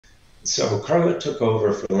So Karla took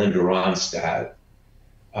over for Linda Ronstadt.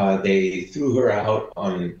 They threw her out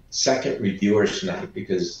on second reviewers night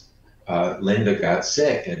because Linda got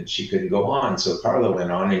sick and she couldn't go on. So Karla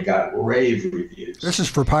went on and got rave This reviews. is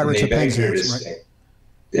for And Pirates they of begged her to Penzance, right?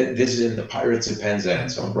 stay. This is in the Pirates of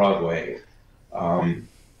Penzance on Broadway um,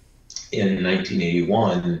 in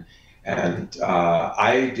 1981. And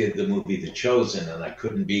I did the movie The Chosen, and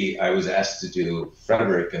I was asked to do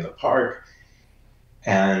Frederick in the Park,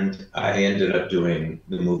 and I ended up doing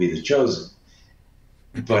the movie The Chosen.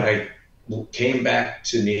 But I came back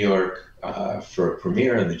to New York for a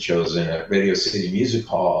premiere of The Chosen at Radio City Music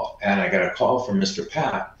Hall, and I got a call from Mr.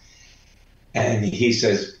 Pat, and he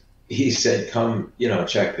said, come,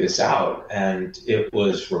 check this out. And it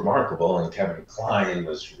was remarkable, and Kevin Kline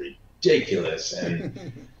was ridiculous.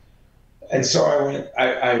 And so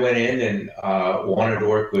I went in and wanted to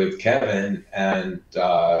work with Kevin, and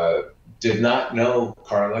did not know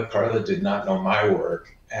Karla. Karla did not know my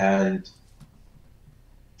work. And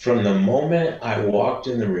from the moment I walked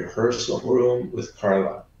in the rehearsal room with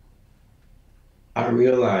Karla, I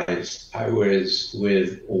realized I was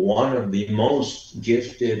with one of the most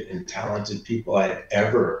gifted and talented people I'd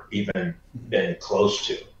ever even been close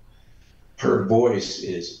to. Her voice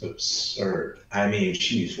is absurd. I mean,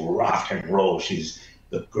 she's rock and roll. She's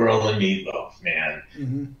the girl in Meatloaf, man.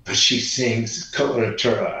 Mm-hmm. But she sings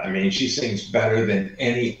coloratura. I mean, she sings better than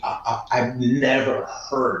any I've never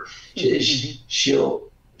heard. She'll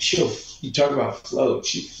you talk about float.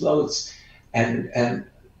 She floats, and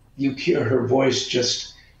you hear her voice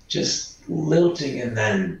just lilting, and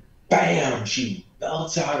then bam, she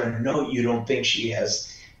belts out a note you don't think she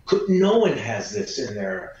has. No one has this in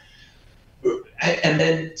there. And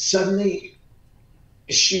then suddenly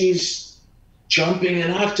she's jumping an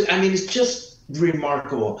octave. I mean, it's just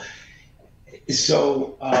remarkable.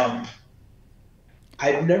 So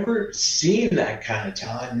I've never seen that kind of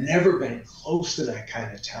talent, never been close to that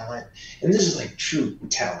kind of talent. And this is like true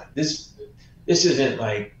talent. This isn't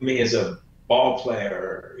like me as a ball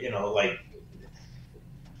player, like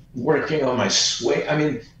working on my swing. I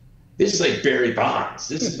mean, this is like Barry Bonds.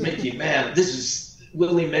 This is Mickey Mantle. This is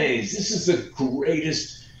Willie Mays. This is the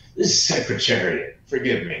greatest. This is Secretariat.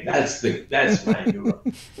 Forgive me. That's my hero.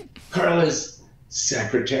 Karla's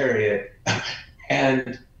Secretariat,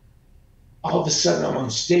 and all of a sudden I'm on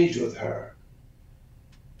stage with her,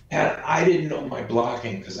 and I didn't know my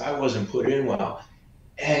blocking because I wasn't put in well,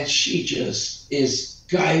 and she just is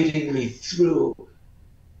guiding me through,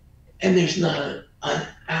 and there's not an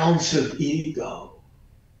ounce of ego.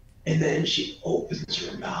 And then she opens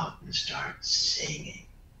her mouth and starts singing.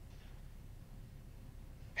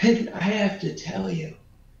 And I have to tell you,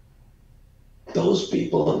 those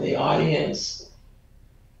people in the audience,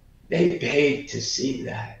 they paid to see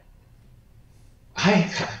that. I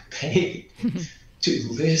got paid to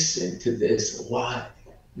listen to this live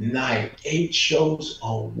night, 8 shows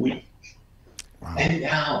a week. Wow. And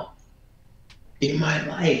now, in my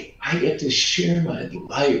life, I get to share my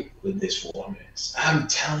life with this woman. I'm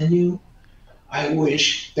telling you, I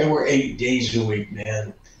wish there were 8 days a week,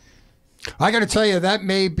 man. I got to tell you, that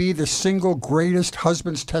may be the single greatest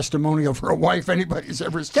husband's testimonial for a wife anybody's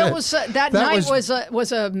ever said. That night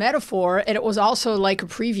was a metaphor, and it was also like a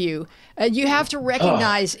preview. You have to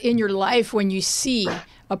recognize in your life when you see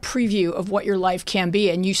a preview of what your life can be,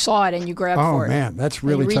 and you saw it and you grabbed for it. Oh, man, that's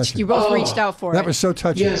really touching. You both reached out for it. That was so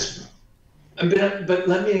touching. Yes. But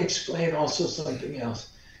let me explain also something else.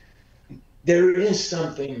 There is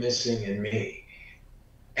something missing in me,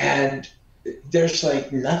 and there's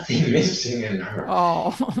like nothing missing in her.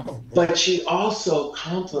 Oh. But she also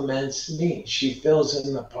compliments me. She fills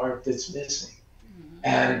in the part that's missing.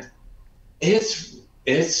 And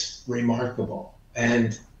it's remarkable.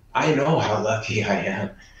 And I know how lucky I am.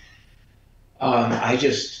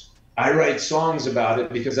 I write songs about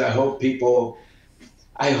it because I hope they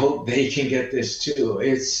can get this too.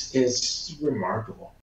 It's remarkable.